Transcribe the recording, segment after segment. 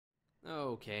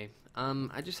Okay,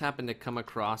 I just happened to come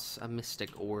across a mystic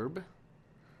orb,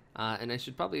 and I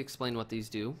should probably explain what these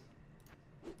do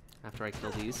after I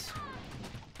kill these.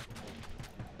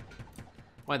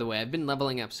 By the way, I've been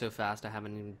leveling up so fast I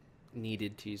haven't even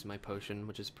needed to use my potion,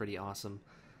 which is pretty awesome.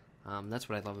 That's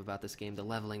what I love about this game. The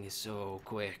leveling is so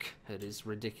quick. It is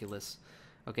ridiculous.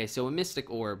 Okay, so a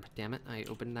mystic orb. Damn it, I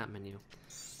opened that menu.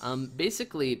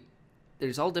 Basically,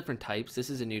 there's all different types.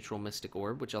 This is a neutral mystic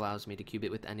orb, which allows me to cube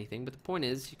it with anything. But the point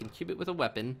is, you can cube it with a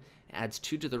weapon. It adds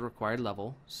 2 to the required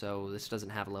level. So this doesn't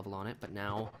have a level on it, but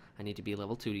now I need to be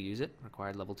level 2 to use it.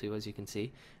 Required level 2, as you can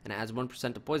see. And it adds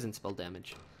 1% to poison spell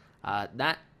damage.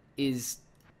 That is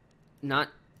not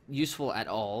useful at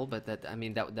all, but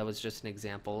that was just an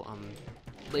example.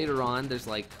 Later on, there's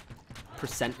like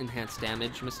percent enhanced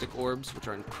damage mystic orbs, which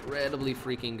are incredibly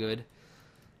freaking good.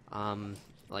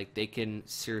 Like, they can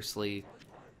seriously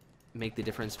make the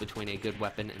difference between a good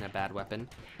weapon and a bad weapon.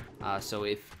 So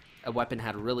if a weapon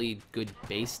had really good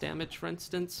base damage, for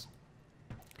instance,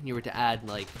 and you were to add,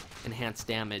 like, enhanced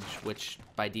damage, which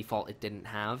by default it didn't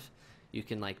have, you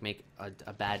can, like, make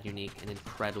a bad unique an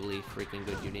incredibly freaking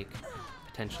good unique,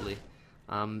 potentially.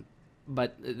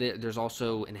 But there's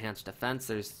also enhanced defense.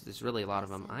 There's really a lot of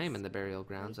them. I am in the burial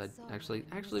grounds. I actually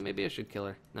maybe I should kill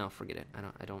her. No, forget it.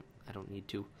 I don't need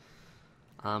to.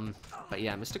 But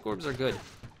yeah, mystic orbs are good.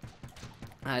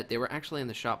 They were actually in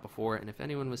the shop before, and if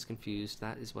anyone was confused,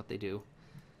 that is what they do.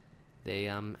 They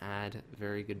add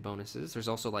very good bonuses. There's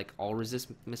also like all resist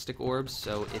mystic orbs,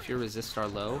 so if your resists are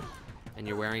low and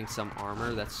you're wearing some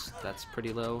armor that's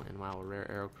pretty low, and wow, a rare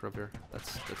arrow quiver,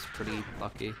 that's pretty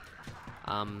lucky.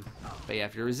 But yeah,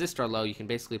 if your resist are low, you can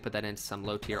basically put that into some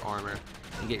low tier armor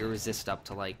and get your resist up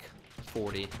to like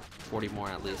 40 more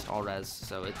at least, all res.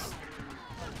 So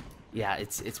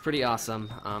it's pretty awesome.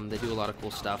 They do a lot of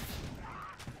cool stuff.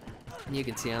 And you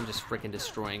can see I'm just freaking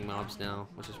destroying mobs now,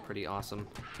 which is pretty awesome.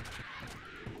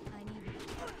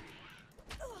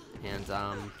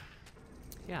 And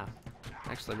yeah,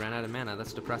 actually ran out of mana.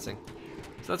 That's depressing.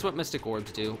 So that's what mystic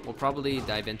orbs do. We'll probably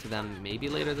dive into them maybe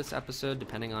later this episode,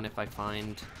 depending on if I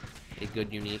find a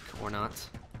good unique or not.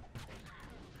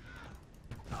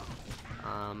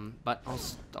 But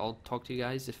I'll talk to you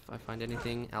guys if I find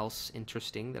anything else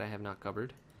interesting that I have not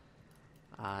covered.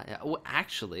 Well,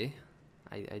 actually,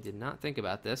 I did not think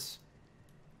about this,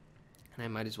 and I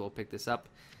might as well pick this up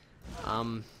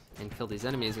and kill these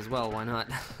enemies as well. Why not?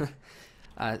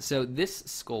 So this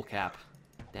skull cap,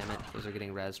 damn it, those are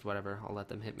getting rezzed. Whatever, I'll let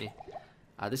them hit me.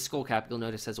 This skull cap, you'll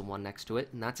notice, has a 1 next to it,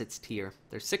 and that's its tier.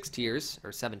 There's 6 tiers,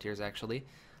 or 7 tiers actually,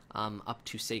 up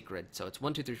to sacred. So it's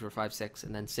 1, 2, 3, 4, 5, 6,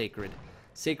 and then sacred.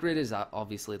 Sacred is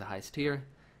obviously the highest tier,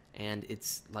 and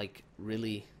it's like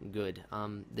really good.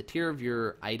 The tier of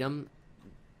your item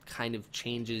kind of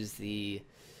changes the...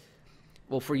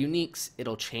 Well, for uniques,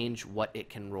 it'll change what it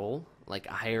can roll, like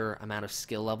a higher amount of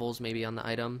skill levels maybe on the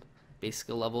item, base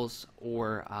skill levels,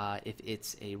 or if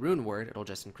it's a rune word, it'll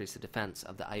just increase the defense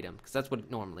of the item, because that's what it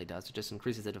normally does. It just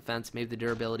increases the defense, maybe the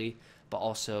durability, but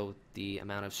also the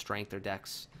amount of strength or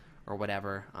dex or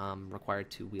whatever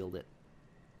required to wield it.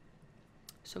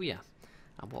 So yeah,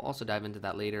 we'll also dive into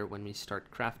that later when we start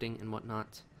crafting and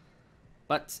whatnot.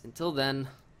 But until then,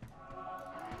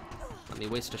 let me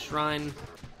waste a shrine,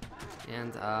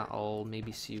 and I'll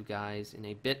maybe see you guys in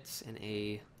a bit in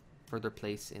a further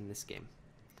place in this game.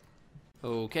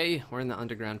 Okay, we're in the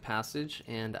underground passage,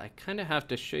 and I kind of have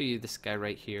to show you this guy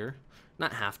right here.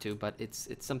 Not have to, but it's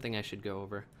something I should go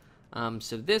over.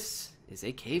 So this is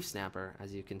a cave snapper,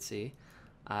 as you can see.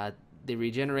 They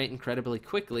regenerate incredibly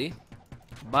quickly,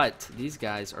 but these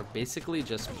guys are basically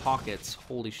just pockets.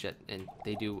 Holy shit, and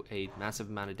they do a massive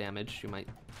amount of damage.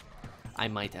 I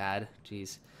might add.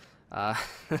 Jeez.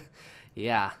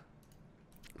 Yeah.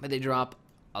 But they drop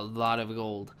a lot of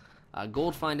gold.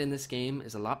 Gold find in this game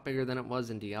is a lot bigger than it was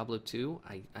in Diablo 2,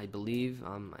 I believe.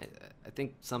 I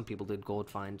think some people did gold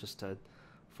find just to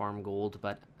farm gold,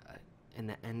 but in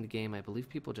the end game, I believe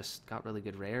people just got really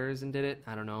good rares and did it.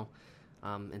 I don't know.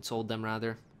 And sold them,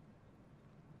 rather.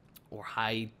 Or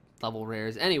high level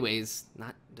rares. Anyways,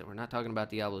 we're not talking about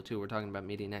Diablo 2, we're talking about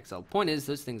Median XL. Point is,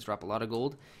 those things drop a lot of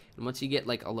gold, and once you get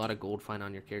like a lot of gold find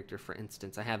on your character, for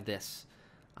instance, I have this.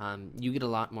 You get a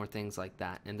lot more things like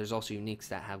that, and there's also uniques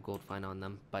that have gold find on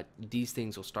them, but these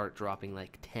things will start dropping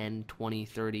like 10, 20,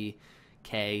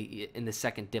 30k. In the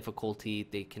second difficulty,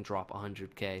 they can drop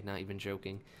 100k, not even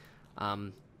joking,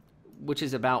 which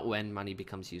is about when money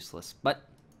becomes useless. But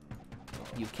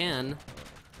you can,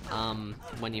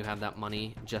 when you have that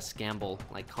money, just gamble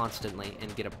like constantly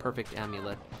and get a perfect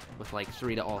amulet with like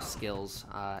 3 to all skills,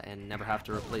 and never have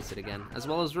to replace it again, as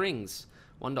well as rings,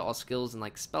 1 to all skills and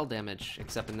like spell damage,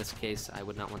 except in this case I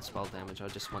would not want spell damage. I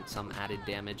would just want some added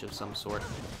damage of some sort.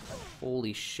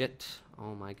 Holy shit.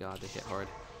 Oh my god, they hit hard.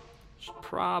 Should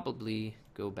probably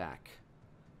go back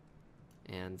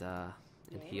and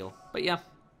heal. But yeah,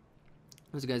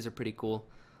 those guys are pretty cool.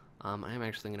 I'm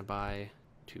actually gonna buy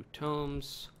 2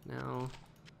 tomes now,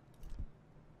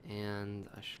 and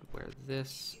I should wear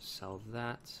this, sell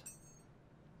that,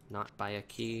 not buy a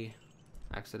key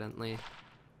accidentally.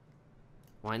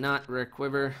 Why not? Rare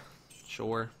quiver,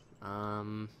 sure.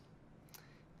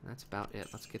 That's about it.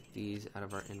 Let's get these out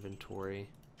of our inventory.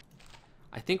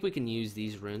 I think we can use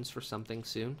these runes for something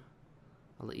soon.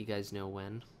 I'll let you guys know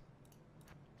when.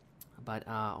 But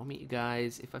I'll meet you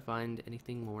guys if I find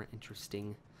anything more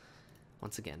interesting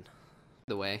once again. By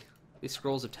the way, these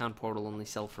scrolls of Town Portal only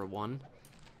sell for 1.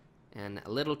 And a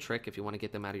little trick, if you want to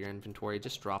get them out of your inventory,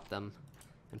 just drop them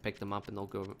and pick them up and they'll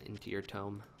go into your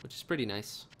tome, which is pretty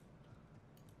nice.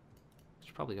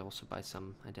 Should probably also buy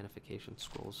some identification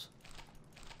scrolls.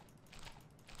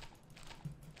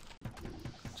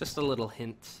 Just a little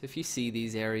hint, if you see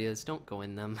these areas, don't go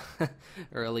in them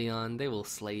early on. They will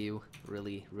slay you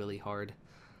really, really hard.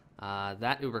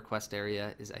 That Uber Quest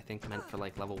area is, I think, meant for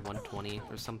like level 120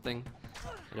 or something.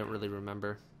 I don't really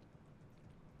remember.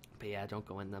 But yeah, don't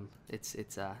go in them. It's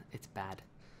bad.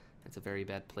 It's a very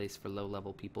bad place for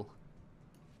low-level people.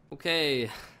 Okay,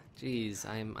 jeez,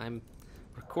 I'm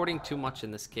recording too much in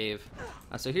this cave.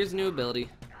 So here's a new ability.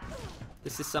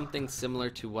 This is something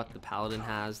similar to what the Paladin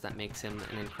has that makes him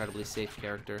an incredibly safe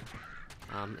character.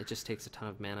 It just takes a ton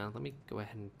of mana. Let me go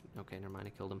ahead and... Okay, never mind, I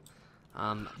killed him.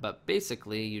 But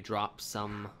basically, you drop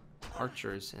some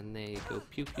archers, and they go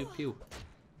pew pew pew.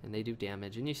 And they do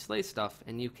damage, and you slay stuff,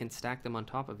 and you can stack them on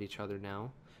top of each other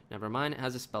now. Never mind, it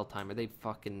has a spell timer. They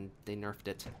nerfed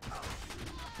it.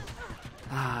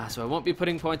 So I won't be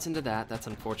putting points into that. That's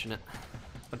unfortunate.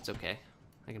 But it's okay.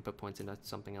 I can put points into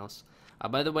something else.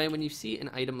 By the way, when you see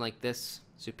an item like this,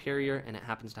 superior, and it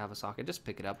happens to have a socket, just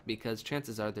pick it up, because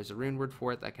chances are there's a rune word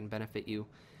for it that can benefit you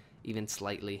even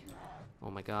slightly.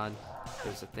 Oh my god,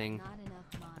 there's a thing.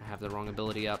 I have the wrong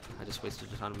ability up. I just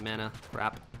wasted a ton of mana.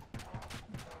 Crap.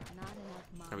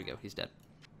 There we go, he's dead.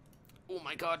 Oh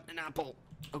my god, an apple!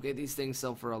 Okay, these things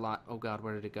sell for a lot. Oh god,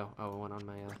 where did it go? Oh, it went on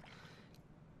my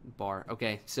bar.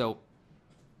 Okay, so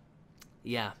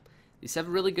yeah, these have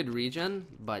really good regen,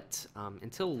 but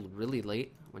until really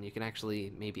late, when you can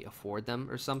actually maybe afford them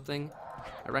or something,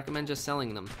 I recommend just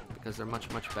selling them, because they're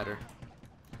much, much better.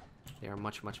 They are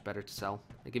much, much better to sell.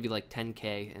 They give you like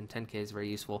 10k, and 10k is very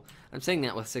useful. I'm saying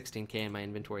that with 16k in my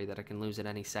inventory that I can lose at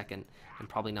any second and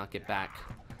probably not get back.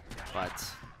 But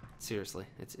seriously,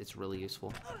 it's really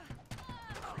useful.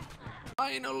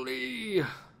 Finally!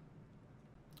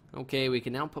 Okay, we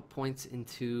can now put points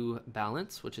into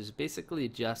balance, which is basically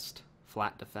just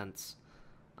flat defense.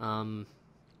 25%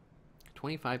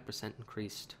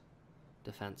 increased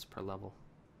defense per level.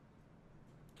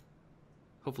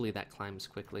 Hopefully that climbs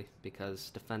quickly,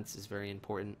 because defense is very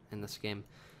important in this game.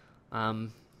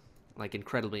 Like,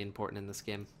 incredibly important in this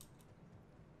game.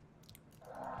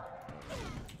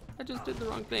 I just did the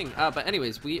wrong thing. But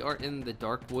anyways, we are in the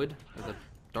Dark Wood, or the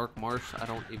Dark Marsh.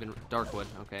 Dark Wood.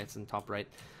 Okay, it's in the top right.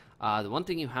 The one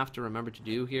thing you have to remember to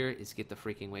do here is get the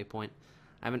freaking waypoint.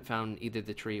 I haven't found either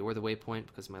the tree or the waypoint,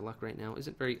 because my luck right now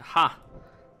isn't very...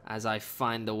 As I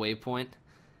find the waypoint.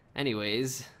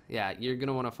 Anyways, yeah, you're going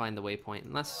to want to find the waypoint,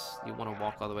 unless you want to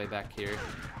walk all the way back here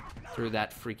through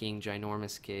that freaking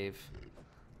ginormous cave.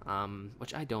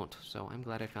 Which I don't, so I'm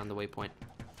glad I found the waypoint.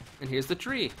 And here's the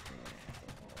tree!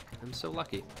 I'm so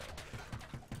lucky.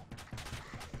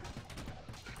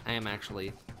 I am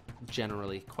actually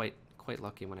generally quite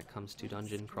lucky when it comes to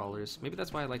dungeon crawlers. Maybe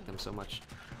that's why I like them so much.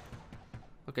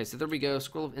 Okay, so there we go.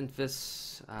 Scroll of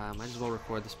Infus. Might as well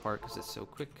record this part because it's so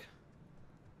quick.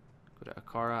 Go to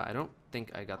Akara. I don't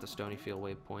think I got the Stonyfield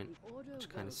waypoint, which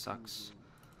kind of sucks.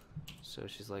 So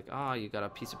she's like, "Oh, you got a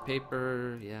piece of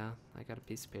paper." Yeah, I got a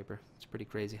piece of paper. It's pretty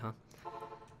crazy, huh?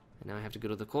 And now I have to go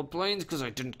to the Cold Plains because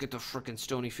I didn't get the frickin'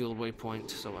 Stonyfield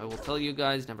waypoint. So I will tell you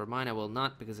guys. Never mind, I will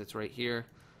not, because it's right here.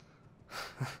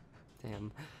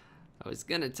 Damn. I was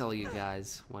gonna tell you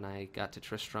guys when I got to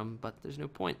Tristram, but there's no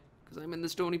point, because I'm in the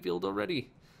Stonyfield already.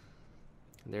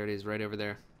 And there it is, right over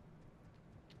there.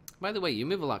 By the way, you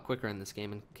move a lot quicker in this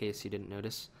game, in case you didn't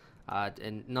notice.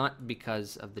 And not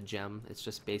because of the gem, it's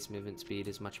just base movement speed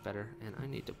is much better. And I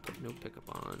need to put no pickup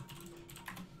on,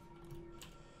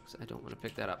 because I don't want to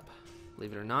pick that up.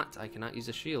 Believe it or not, I cannot use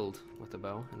a shield with a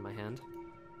bow in my hand.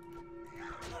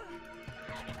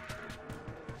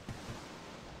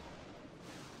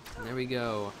 And there we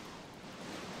go.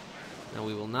 Now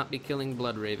we will not be killing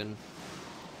Bloodraven.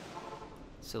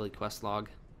 Silly quest log.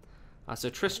 So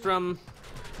Tristram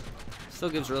still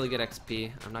gives really good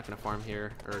XP. I'm not going to farm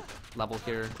here, or level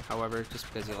here, however,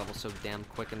 just because you level so damn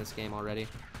quick in this game already.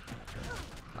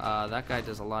 That guy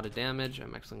does a lot of damage.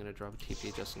 I'm actually going to drop a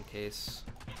TP just in case.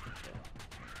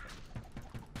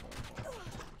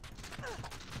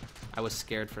 I was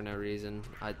scared for no reason.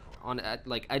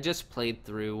 I just played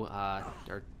through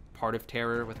or part of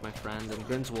Terror with my friend, and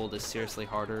Griswold is seriously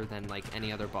harder than like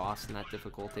any other boss in that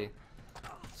difficulty.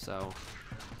 So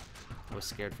I was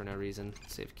scared for no reason.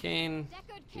 Save Kane.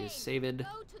 He is saved.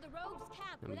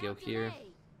 Then we go here.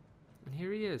 And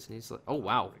here he is. And he's like, oh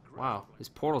wow. Wow. His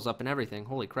portal's up and everything.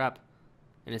 Holy crap.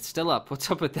 And it's still up. What's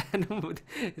up with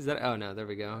that? Is that, oh no, there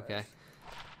we go. Okay.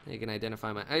 You can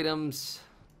identify my items.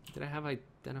 Did I have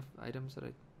items that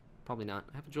I, probably not.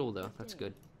 I have a jewel though. That's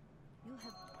good.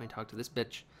 I talk to this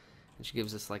bitch. And she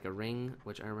gives us like a ring,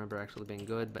 which I remember actually being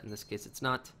good, but in this case it's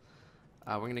not.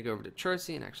 We're going to go over to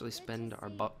Chelsea and actually spend our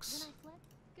bucks.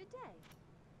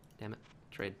 Damn it.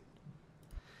 Trade.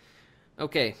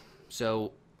 Okay,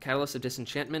 so Catalyst of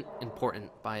Disenchantment,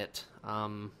 important. Buy it.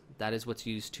 That is what's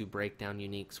used to break down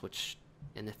uniques, which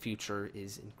in the future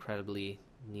is incredibly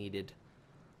needed.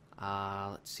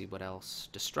 Let's see what else.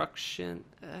 Destruction.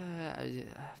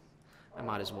 I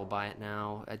might as well buy it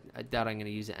now. I doubt I'm going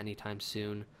to use it anytime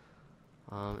soon.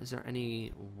 Is there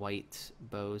any white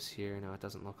bows here? No, it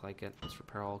doesn't look like it. Let's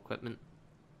repair all equipment.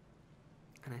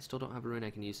 And I still don't have a rune I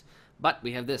can use. But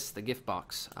we have this, the gift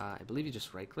box. I believe you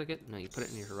just right-click it. No, you put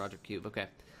it in your Heroic Cube. Okay.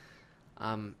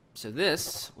 So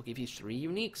this will give you 3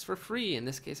 uniques for free. In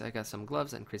this case, I got some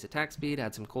gloves that increase attack speed,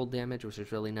 add some cold damage, which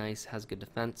is really nice. Has good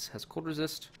defense, has cold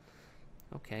resist.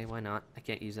 Okay, why not? I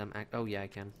can't use them. Oh, yeah, I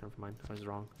can. Never mind. I was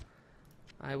wrong.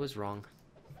 I was wrong.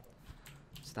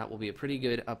 So that will be a pretty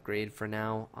good upgrade for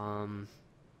now.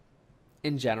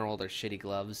 In general, they're shitty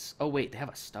gloves. Oh, wait, they have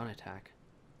a stun attack.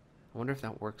 I wonder if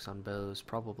that works on bows.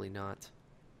 Probably not.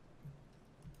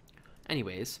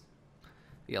 Anyways,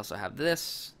 we also have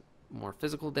this. More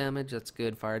physical damage. That's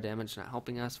good. Fire damage not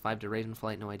helping us. 5 to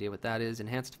Ravenflight. No idea what that is.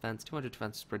 Enhanced defense. 200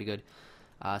 defense is pretty good.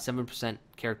 7%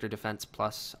 character defense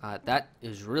plus. That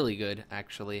is really good,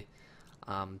 actually.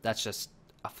 That's just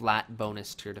a flat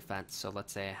bonus to your defense. So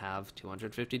let's say I have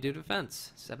 252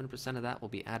 defense. 7% of that will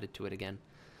be added to it again.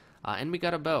 And we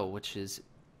got a bow, which is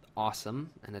awesome,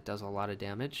 and it does a lot of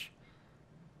damage.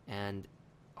 And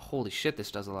holy shit,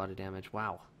 this does a lot of damage.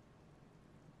 Wow.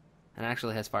 And it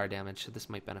actually has fire damage, so this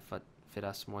might benefit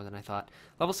us more than I thought.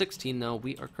 Level 16, though.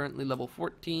 We are currently level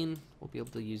 14. We'll be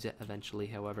able to use it eventually,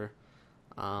 however.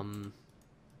 But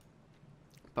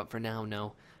for now,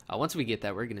 no. Once we get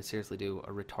that, we're going to seriously do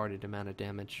a retarded amount of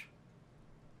damage.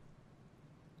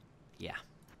 Yeah.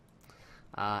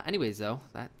 Anyways, though,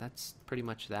 that's pretty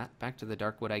much that. Back to the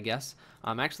Darkwood, I guess.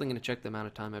 I'm actually going to check the amount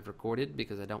of time I've recorded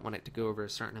because I don't want it to go over a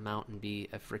certain amount and be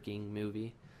a freaking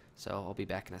movie. So I'll be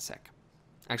back in a sec.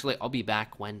 Actually, I'll be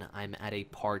back when I'm at a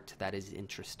part that is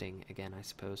interesting again, I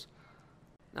suppose.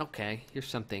 Okay, here's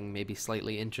something maybe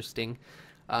slightly interesting.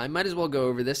 I might as well go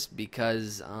over this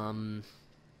because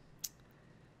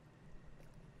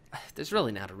there's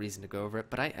really not a reason to go over it,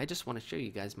 but I just want to show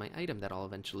you guys my item that I'll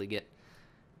eventually get.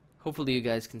 Hopefully you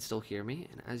guys can still hear me,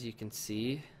 and as you can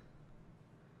see,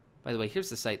 by the way, here's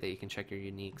the site that you can check your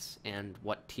uniques and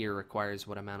what tier requires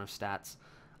what amount of stats.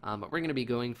 But we're going to be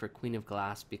going for Queen of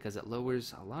Glass because it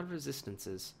lowers a lot of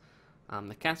resistances.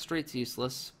 The cast rate's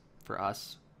useless for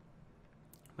us,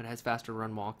 but it has faster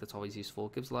run walk, that's always useful.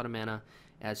 It gives a lot of mana,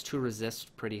 it has 2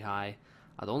 resist, pretty high.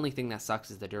 The only thing that sucks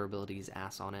is the durability is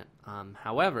ass on it.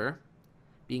 However,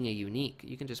 being a unique,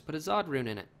 you can just put a Zod rune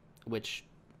in it, which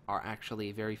are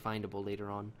actually very findable later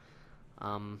on.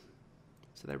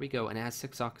 So there we go, and it has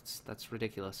 6 sockets, that's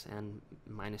ridiculous, and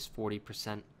minus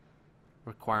 40%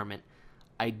 requirement.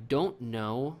 I don't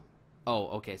know. Oh,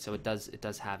 okay, so it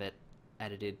does have it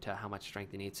edited to how much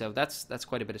strength you need. So that's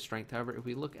quite a bit of strength. However, if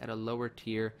we look at a lower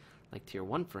tier, like tier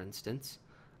 1 for instance,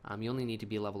 you only need to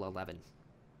be level 11.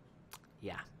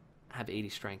 Yeah, I have 80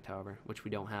 strength, however, which we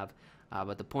don't have.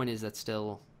 But the point is that's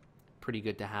still pretty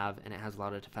good to have, and it has a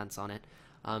lot of defense on it.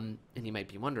 And you might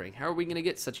be wondering, how are we going to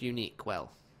get such unique?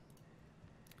 Well,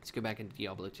 let's go back into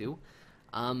Diablo 2.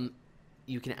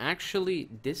 You can actually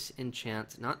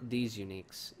disenchant, not these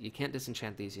uniques. You can't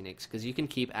disenchant these uniques, because you can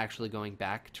keep actually going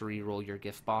back to reroll your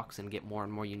gift box and get more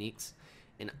and more uniques,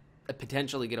 and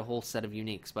potentially get a whole set of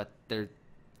uniques, but they're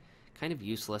kind of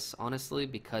useless, honestly,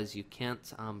 because you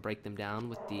can't break them down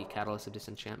with the Catalyst of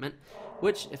Disenchantment,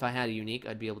 which, if I had a unique,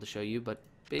 I'd be able to show you, but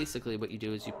basically what you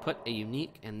do is you put a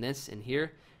unique and this in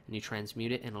here, and you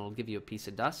transmute it, and it'll give you a piece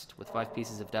of dust. With 5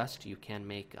 pieces of dust, you can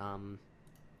make an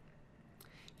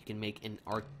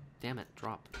damn it,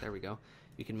 drop. There we go.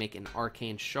 You can make an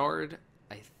arcane shard.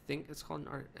 I think it's called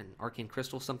an arcane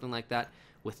crystal, something like that.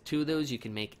 With 2 of those, you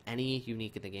can make any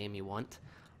unique in the game you want.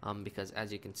 Because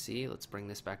as you can see, let's bring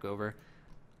this back over.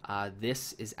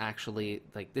 This is actually,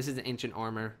 like, this is ancient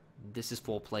armor. This is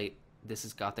full plate. This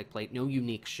is gothic plate. No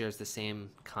unique shares the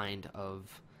same kind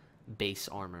of base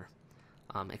armor.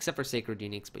 Except for sacred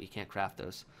uniques, but you can't craft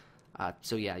those.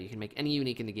 So yeah, you can make any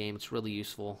unique in the game. It's really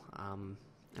useful.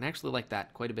 And I actually like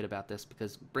that quite a bit about this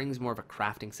because it brings more of a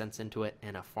crafting sense into it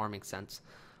and a farming sense.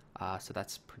 So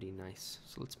that's pretty nice.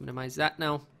 So let's minimize that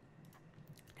now.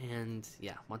 And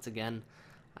yeah, once again,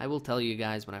 I will tell you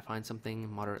guys when I find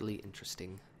something moderately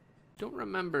interesting. Don't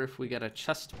remember if we got a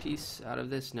chest piece out of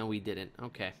this. No, we didn't.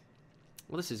 Okay.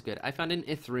 Well, this is good. I found an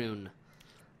Ithrune.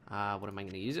 What am I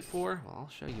going to use it for? Well, I'll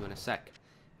show you in a sec.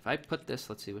 If I put this,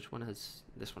 let's see, which one has...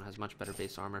 This one has much better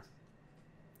base armor.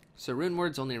 So rune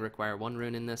words only require 1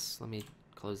 rune in this. Let me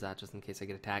close that just in case I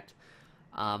get attacked.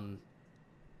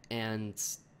 And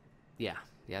yeah,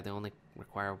 they only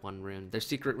require 1 rune. There's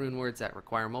secret rune words that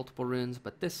require multiple runes,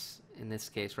 but this, in this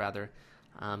case rather,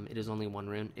 it is only 1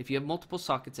 rune. If you have multiple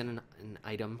sockets in an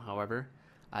item, however,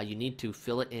 you need to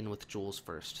fill it in with jewels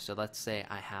first. So let's say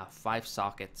I have 5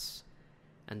 sockets,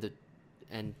 and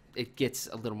it gets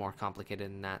a little more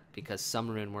complicated than that because some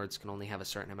rune words can only have a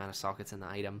certain amount of sockets in the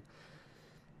item.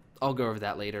 I'll go over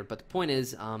that later, but the point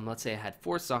is, let's say I had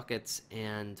 4 sockets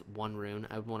and 1 rune.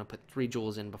 I would want to put 3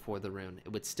 jewels in before the rune. It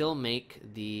would still make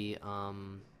the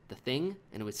thing,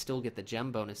 and it would still get the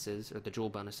gem bonuses, or the jewel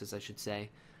bonuses, I should say.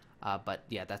 But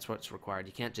yeah, that's what's required.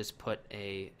 You can't just put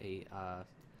a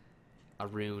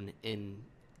rune in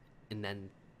and then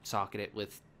socket it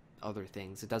with other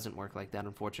things. It doesn't work like that,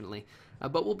 unfortunately.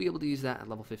 But we'll be able to use that at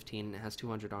level 15. It has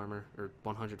 200 armor, or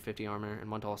 150 armor, and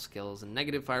 1 to all skills, and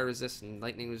negative fire resist, and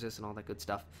lightning resist, and all that good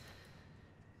stuff.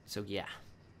 So yeah,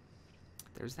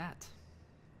 there's that.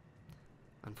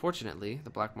 Unfortunately,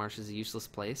 the Black Marsh is a useless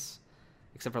place,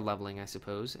 except for leveling, I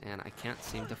suppose, and I can't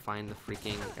seem to find the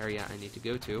freaking area I need to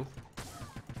go to.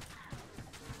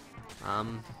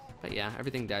 But yeah,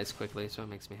 everything dies quickly, so it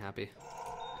makes me happy.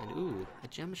 And ooh, a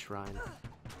gem shrine.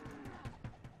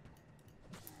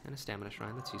 And a stamina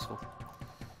shrine, that's useful.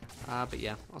 But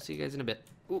yeah, I'll see you guys in a bit.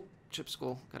 Ooh, chip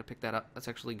skull, gotta pick that up. That's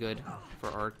actually good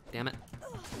for our, damn it,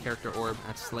 character orb.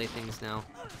 That's slay things now.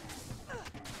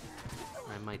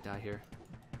 I might die here.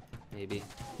 Maybe.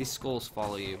 These skulls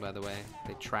follow you, by the way.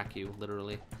 They track you,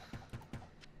 literally.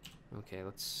 Okay,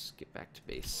 let's get back to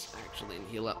base, actually, and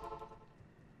heal up.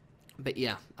 But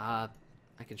yeah, I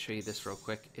can show you this real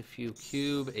quick. If you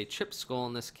cube a chip skull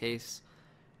in this case,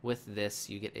 with this,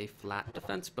 you get a flat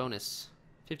defense bonus.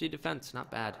 50 defense, not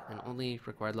bad, and only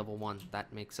required level 1.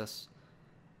 That makes us...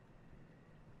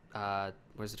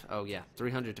 where's it? Oh yeah,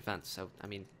 300 defense. So, I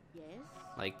mean, yes.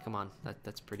 Like, come on,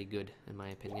 that's pretty good, in my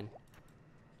opinion.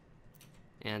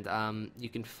 And you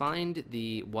can find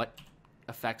the what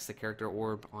affects the character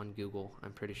orb on Google,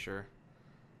 I'm pretty sure.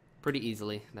 Pretty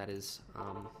easily, that is.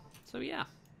 So yeah.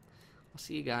 I'll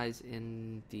see you guys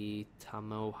in the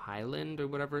Tamo Highland, or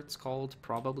whatever it's called,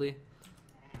 probably.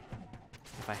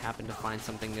 If I happen to find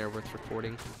something there worth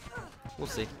reporting. We'll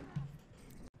see.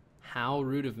 How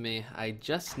rude of me. I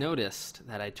just noticed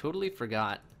that I totally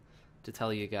forgot to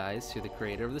tell you guys who the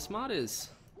creator of this mod is.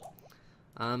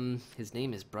 His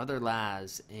name is Brother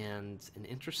Laz, and an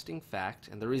interesting fact,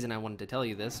 and the reason I wanted to tell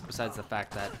you this, besides the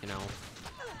fact that, you know,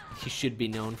 he should be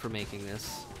known for making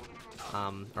this,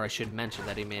 or I should mention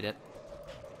that he made it.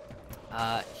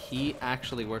 He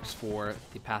actually works for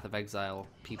the Path of Exile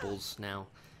peoples now.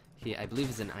 He, I believe,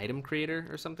 is an item creator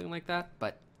or something like that,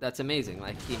 but that's amazing.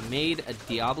 Like, he made a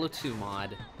Diablo 2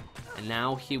 mod, and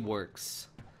now he works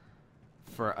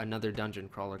for another dungeon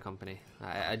crawler company.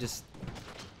 I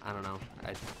don't know.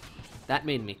 That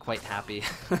made me quite happy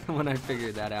when I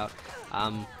figured that out.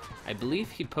 I believe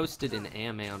he posted an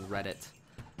AMA on Reddit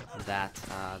that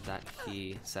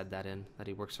he said that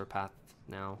he works for Path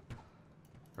now.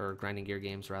 Or Grinding Gear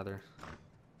Games, rather.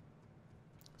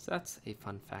 So that's a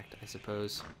fun fact, I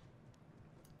suppose.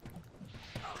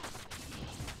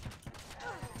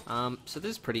 So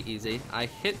this is pretty easy. I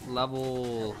hit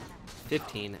level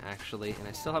 15, actually, and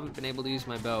I still haven't been able to use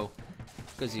my bow.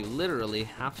 Because you literally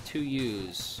have to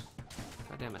use...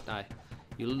 God damn it, die.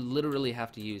 You literally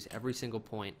have to use every single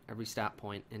point, every stat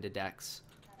point into Dex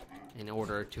in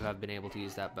order to have been able to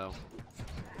use that bow.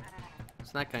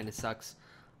 So that kind of sucks.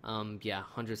 Yeah,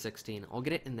 116. I'll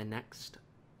get it in the next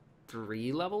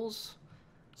 3 levels,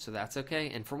 so that's okay.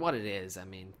 And for what it is, I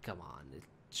mean, come on. It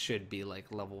should be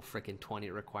like level frickin' 20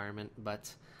 requirement,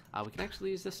 but we can actually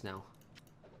use this now.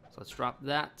 So let's drop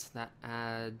that. That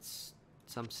adds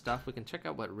some stuff. We can check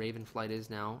out what Raven Flight is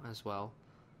now as well.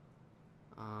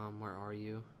 Where are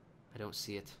you? I don't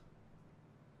see it.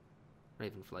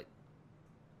 Raven Flight.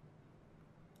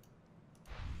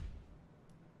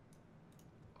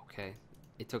 Okay,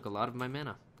 it took a lot of my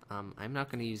mana. I'm not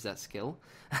going to use that skill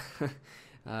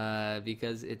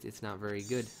because it's not very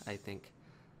good, I think.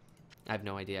 I have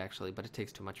no idea actually, but it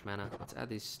takes too much mana. Let's add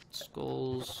these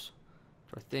skulls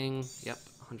to our thing. Yep,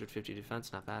 150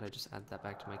 defense, not bad. I just add that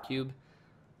back to my cube.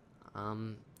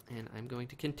 And I'm going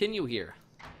to continue here.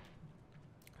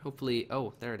 Hopefully,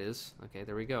 oh, there it is. Okay,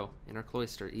 there we go. Inner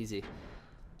Cloister, easy.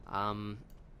 Yeah,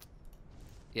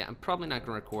 I'm probably not going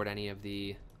to record any of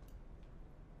the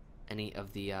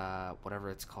whatever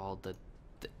it's called, the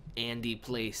Andy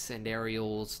place and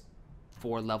Andariel's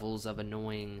 4 levels of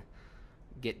annoying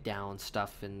get down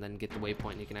stuff, and then get the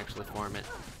waypoint and you can actually farm it.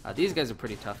 These guys are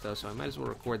pretty tough though, so I might as well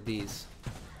record these.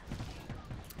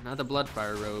 Not the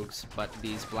Bloodfire Rogues, but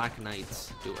these Black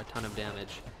Knights do a ton of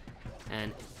damage.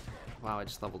 And wow, I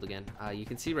just leveled again. You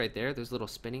can see right there, those little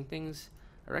spinning things.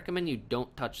 I recommend you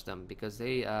don't touch them because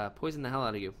they poison the hell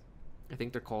out of you. I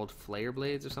think they're called Flare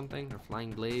Blades or something, or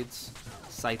Flying Blades,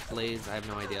 Scythe Blades, I have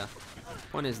no idea.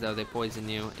 Point is though, they poison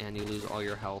you and you lose all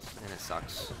your health and it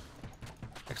sucks.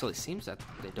 Actually, it seems that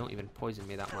they don't even poison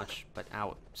me that much, but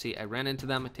ow. See, I ran into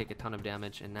them, I take a ton of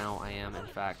damage, and now I am, in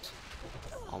fact,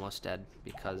 almost dead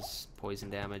because poison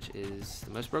damage is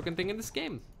the most broken thing in this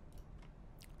game.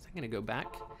 So I'm going to go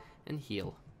back and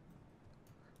heal.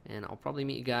 And I'll probably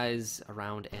meet you guys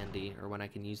around Andy, or when I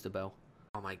can use the bow.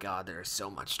 Oh my god, there's so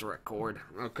much to record.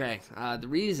 Okay, the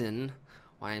reason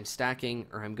why I'm stacking,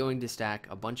 or I'm going to stack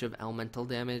a bunch of elemental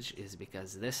damage is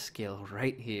because this skill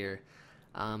right here,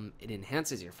 it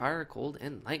enhances your fire, cold,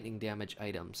 and lightning damage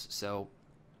items. So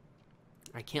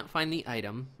I can't find the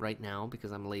item right now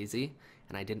because I'm lazy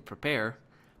and I didn't prepare,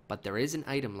 but there is an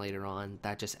item later on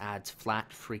that just adds flat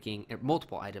freaking,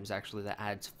 multiple items actually, that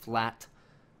adds flat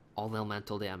all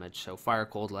elemental damage. So fire,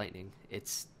 cold, lightning.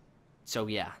 So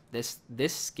yeah, this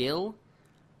skill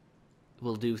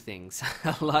will do things,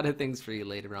 a lot of things for you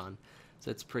later on.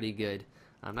 So it's pretty good.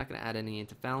 I'm not going to add any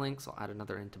into phalanx. I'll add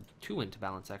another into 2 into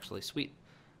balance actually. Sweet.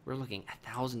 We're looking at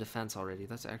 1,000 defense already.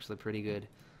 That's actually pretty good.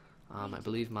 I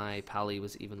believe my pally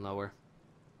was even lower.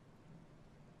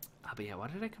 But yeah, why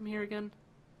did I come here again?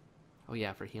 Oh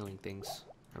yeah, for healing things.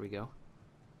 There we go.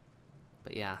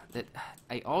 But yeah,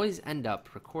 I always end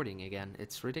up recording again.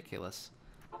 It's ridiculous.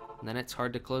 And then it's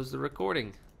hard to close the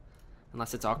recording.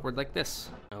 Unless it's awkward like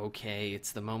this. Okay,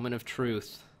 it's the moment of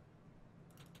truth.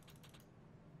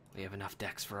 We have enough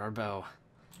decks for our bow.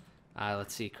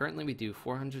 Let's see, currently we do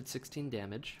 416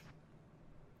 damage.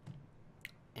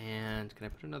 And can I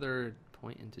put another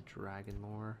point into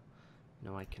Dragonmore?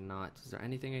 No, I cannot. Is there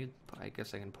anything I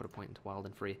guess I can put a point into Wild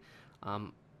and Free.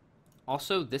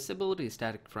 Also, this ability is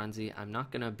Static Frenzy. I'm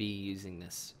not going to be using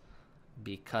this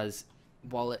because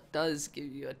while it does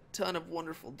give you a ton of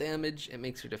wonderful damage, it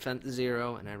makes your defense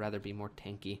 0, and I'd rather be more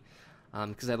tanky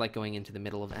because I like going into the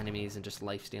middle of enemies and just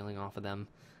lifestealing off of them.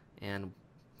 And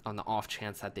on the off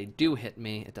chance that they do hit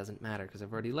me, it doesn't matter because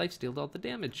I've already lifestealed all the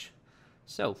damage.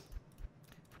 So,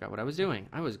 forgot what I was doing.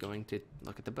 I was going to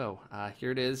look at the bow.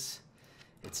 Here it is.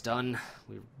 It's done.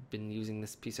 We've been using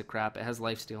this piece of crap. It has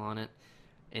lifesteal on it.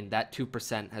 And that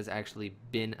 2% has actually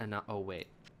been enough. Oh, wait.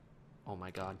 Oh, my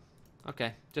God.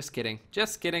 Okay, just kidding.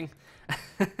 Just kidding.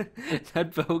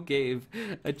 That bow gave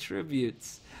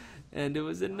attributes. And it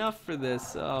was enough for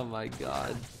this. Oh, my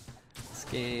God. This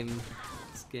game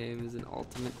is an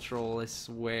ultimate troll, I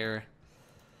swear.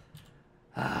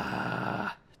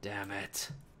 Ah, damn it.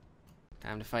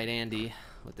 Time to fight Andy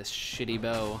with this shitty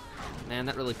bow. Man,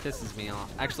 that really pisses me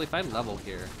off. Actually, if I level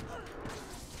here...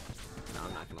 No,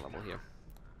 I'm not going to level here.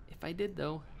 If I did,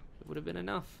 though, it would have been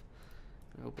enough.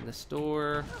 Open this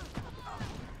door.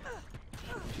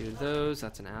 A few of those.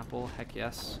 That's an apple. Heck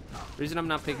yes. The reason I'm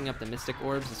not picking up the Mystic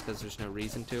Orbs is because there's no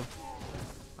reason to.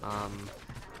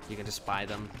 You can just buy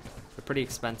them. They're pretty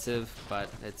expensive, but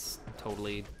it's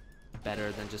totally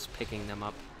better than just picking them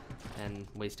up and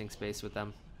wasting space with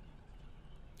them.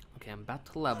 Okay, I'm about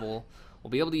to level.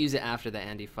 We'll be able to use it after the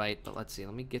Andy fight, but let's see.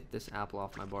 Let me get this apple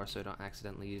off my bar so I don't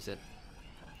accidentally use it.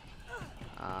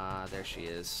 There she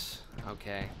is.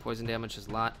 Okay, poison damage is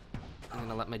a lot. I'm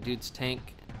gonna let my dudes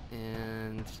tank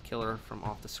and kill her from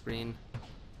off the screen.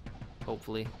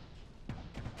 Hopefully.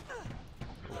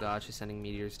 Oh god, she's sending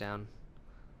meteors down.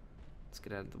 Let's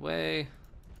get out of the way.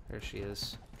 There she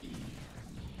is.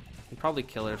 I can probably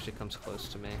kill her if she comes close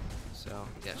to me. So,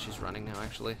 yeah, she's running now,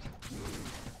 actually.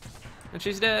 And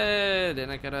she's dead! And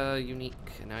I got a unique.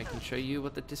 And now I can show you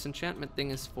what the disenchantment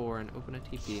thing is for and open a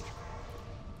TP.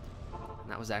 And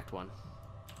that was Act 1.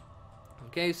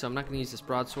 Okay, so I'm not going to use this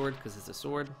broadsword because it's a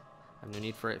sword. I have no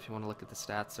need for it. If you want to look at the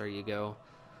stats, there you go.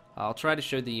 I'll try to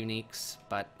show the uniques,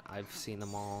 but I've seen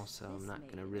them all, so I'm not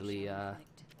going to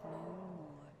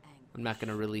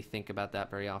really think about that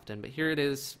very often. But here it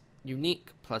is.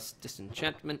 Unique plus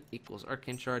disenchantment equals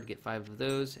arcane shard. Get 5 of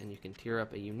those, and you can tier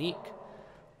up a unique.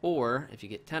 Or, if you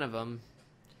get 10 of them,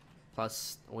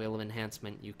 plus oil of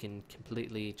enhancement, you can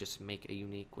completely just make a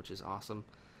unique, which is awesome.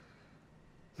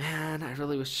 Man, I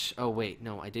really wish... Oh, wait,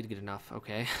 no, I did get enough.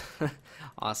 Okay.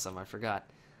 Awesome, I forgot.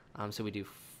 So we do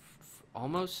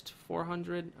almost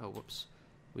 400. Oh, whoops.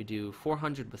 We do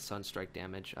 400 with Sunstrike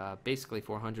damage. Basically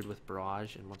 400 with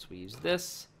Barrage, and once we use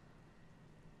this...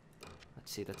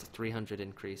 Let's see, that's a 300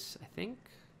 increase, I think.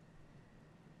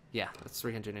 Yeah, that's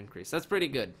 300 increase. That's pretty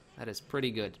good. That is pretty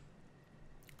good.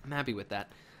 I'm happy with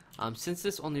that. Since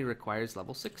this only requires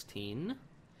level 16,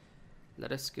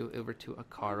 let us go over to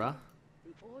Akara.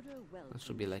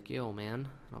 She'll be like, yo, man. And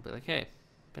I'll be like, hey,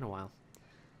 been a while.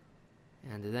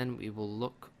 And then we will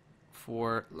look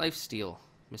for Lifesteal.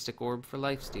 Mystic Orb for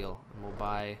Lifesteal. And we'll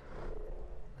buy,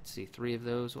 let's see, 3 of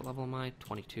those. What level am I?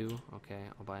 22. Okay,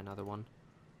 I'll buy another one.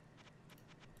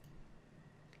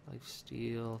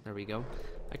 Lifesteal. There we go.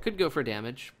 I could go for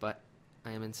damage, but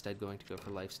I am instead going to go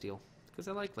for Lifesteal. Because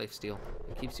I like Lifesteal.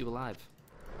 It keeps you alive.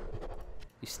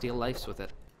 You steal lives with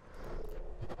it.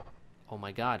 Oh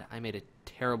my god, I made a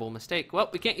terrible mistake. Well,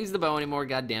 we can't use the bow anymore,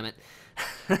 god damn it.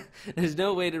 There's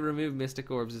no way to remove Mystic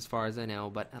Orbs as far as I know,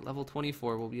 but at level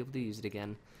 24 we'll be able to use it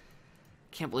again.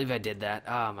 Can't believe I did that.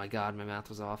 Oh my god, my math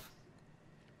was off.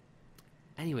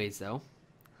 Anyways, though,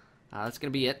 that's going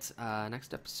to be it.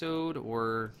 Next episode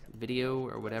or video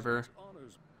or whatever,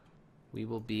 we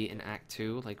will be in Act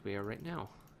 2 like we are right now.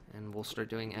 And we'll start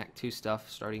doing Act 2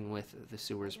 stuff, starting with the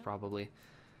sewers probably.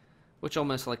 Which I'll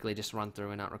most likely just run through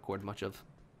and not record much of.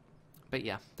 But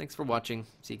yeah, thanks for watching.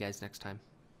 See you guys next time.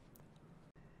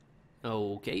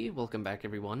 Okay, welcome back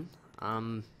everyone.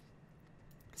 The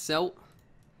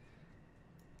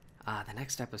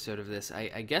next episode of this,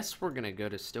 I guess we're gonna go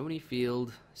to Stony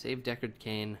Field, save Deckard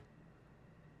Cain,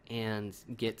 and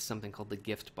get something called the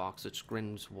Gift Box, which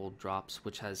Griswold drops,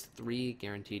 which has 3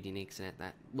 guaranteed uniques in it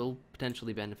that will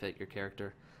potentially benefit your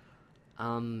character.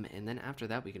 And then after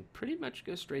that, we can pretty much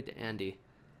go straight to Andy.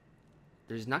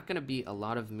 There's not going to be a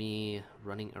lot of me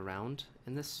running around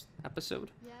in this episode.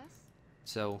 Yes.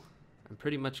 So I'm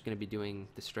pretty much going to be doing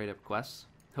the straight up quests.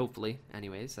 Hopefully,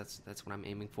 anyways, that's what I'm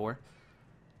aiming for.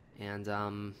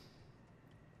 And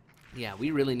yeah, we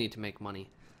really need to make money.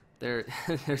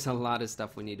 There's a lot of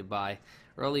stuff we need to buy.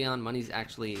 Early on, money's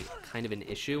actually kind of an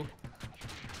issue,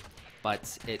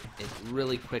 but it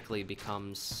really quickly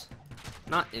becomes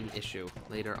not an issue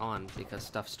later on because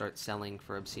stuff starts selling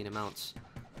for obscene amounts.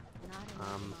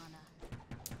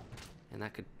 And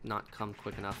that could not come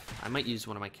quick enough. I might use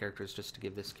one of my characters just to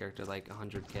give this character like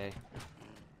 100k.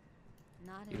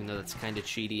 Even though that's kind of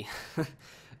cheaty.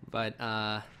 But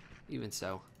even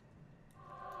so,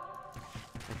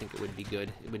 I think it would be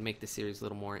good. It would make the series a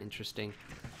little more interesting.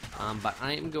 But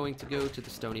I am going to go to the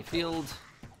Stony Field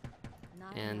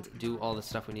and do all the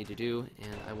stuff we need to do,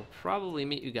 and I will probably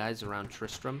meet you guys around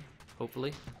Tristram,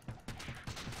 hopefully.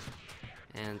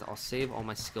 And I'll save all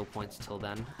my skill points till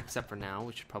then, except for now.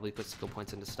 We should probably put skill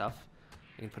points into stuff.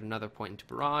 I can put another point into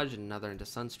Barrage, and another into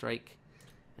Sunstrike,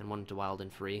 and one into Wild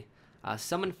and Free.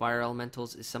 Summon Fire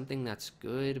Elementals is something that's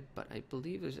good, but I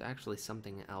believe there's actually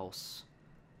something else.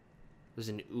 There's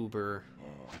an Uber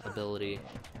ability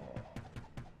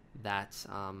that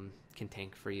can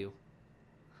tank for you.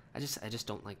 I just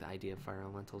don't like the idea of Fire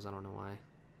Elementals. I don't know why.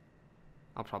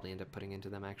 I'll probably end up putting into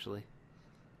them, actually.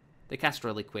 They cast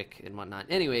really quick and whatnot.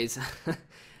 Anyways,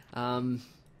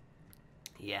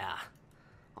 yeah.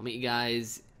 I'll meet you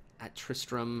guys at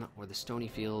Tristram or the Stony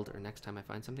Field or next time I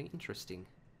find something interesting.